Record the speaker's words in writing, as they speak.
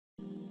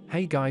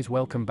Hey guys,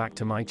 welcome back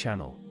to my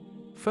channel.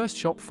 First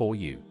shop for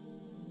you.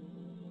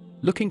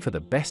 Looking for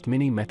the best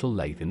mini metal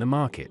lathe in the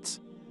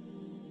markets?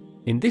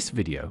 In this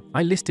video,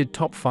 I listed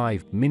top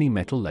 5 mini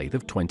metal lathe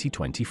of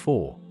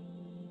 2024.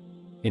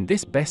 In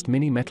this best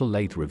mini metal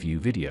lathe review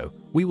video,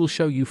 we will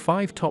show you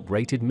 5 top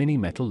rated mini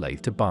metal lathe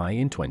to buy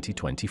in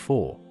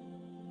 2024.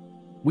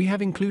 We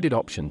have included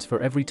options for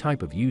every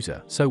type of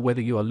user, so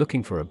whether you are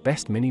looking for a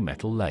best mini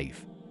metal lathe.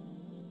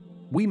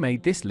 We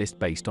made this list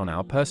based on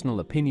our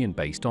personal opinion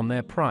based on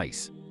their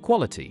price,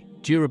 quality,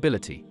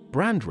 durability,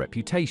 brand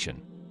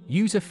reputation,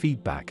 user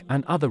feedback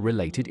and other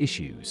related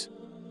issues.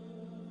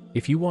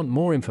 If you want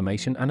more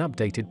information and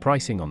updated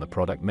pricing on the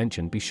product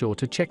mentioned, be sure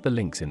to check the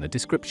links in the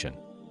description.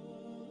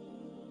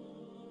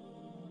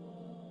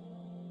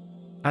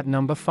 At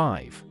number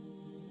 5.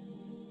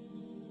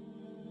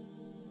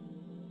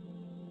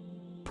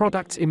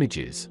 Products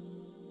images.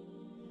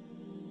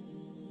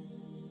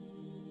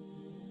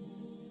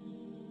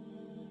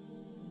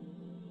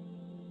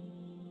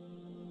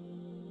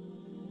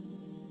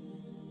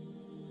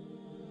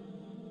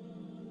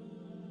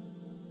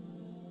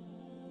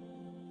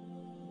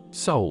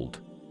 Sold.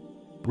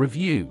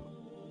 Review.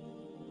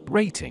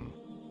 Rating.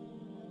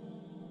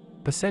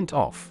 %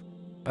 off.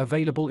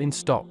 Available in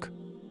stock.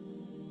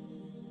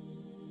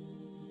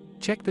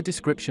 Check the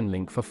description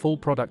link for full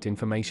product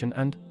information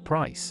and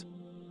price.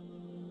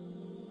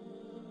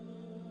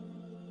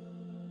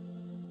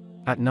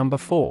 At number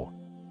 4.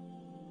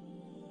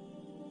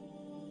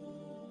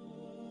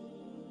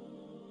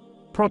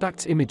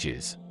 Products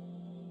images.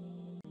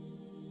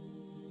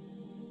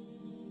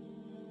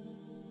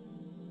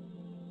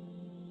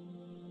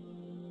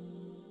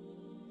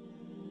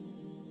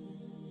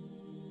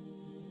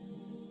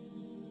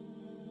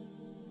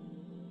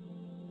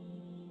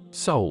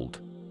 Sold.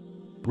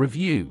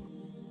 Review.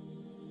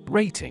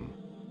 Rating.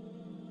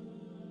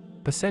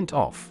 %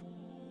 off.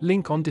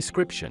 Link on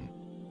description.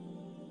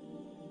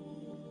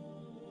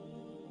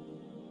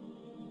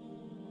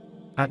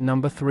 At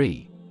number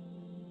 3.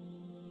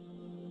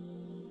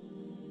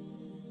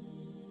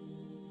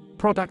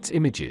 Products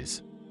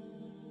images.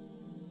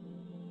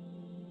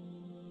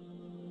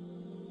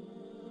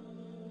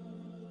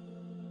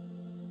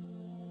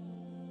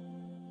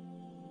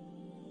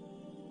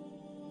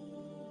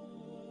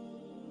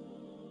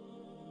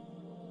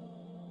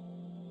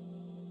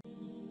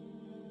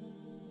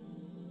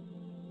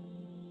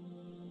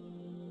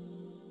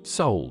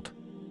 Sold.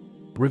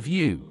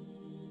 Review.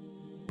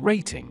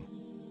 Rating.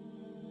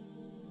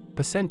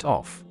 %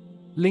 off.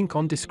 Link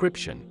on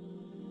description.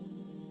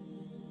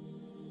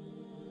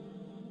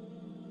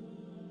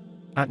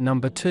 At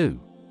number 2.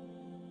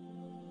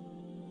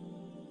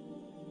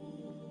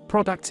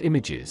 Products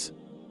images.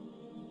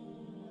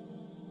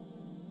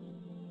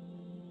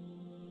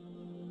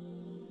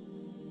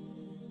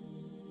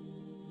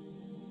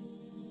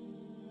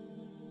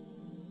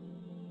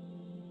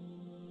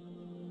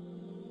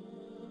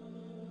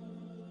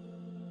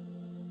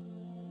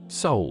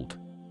 Sold.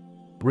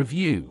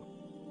 Review.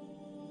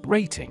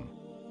 Rating.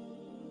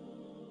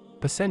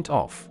 %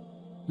 off.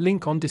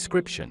 Link on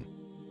description.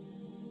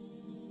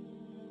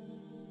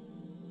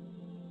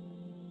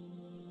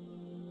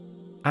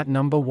 At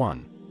number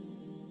 1.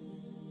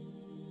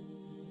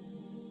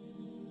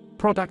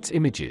 Products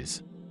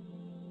images.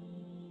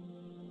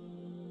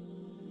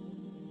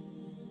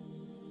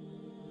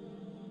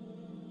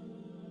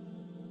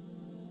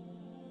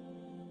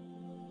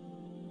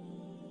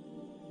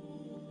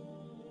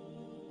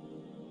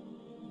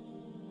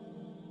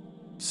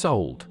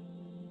 Sold.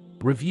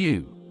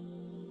 Review.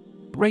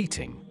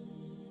 Rating.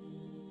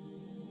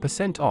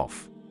 %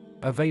 off.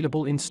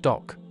 Available in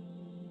stock.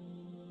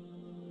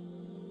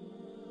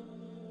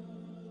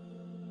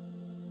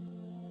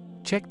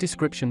 Check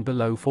description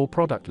below for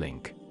product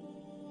link.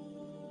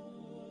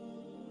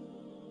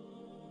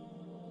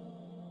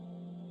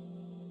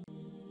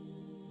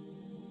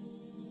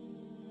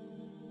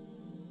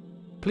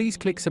 Please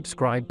click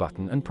subscribe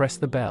button and press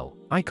the bell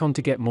icon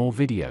to get more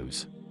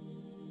videos.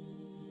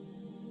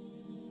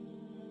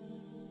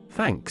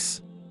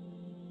 Thanks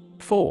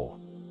for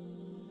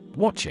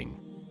watching.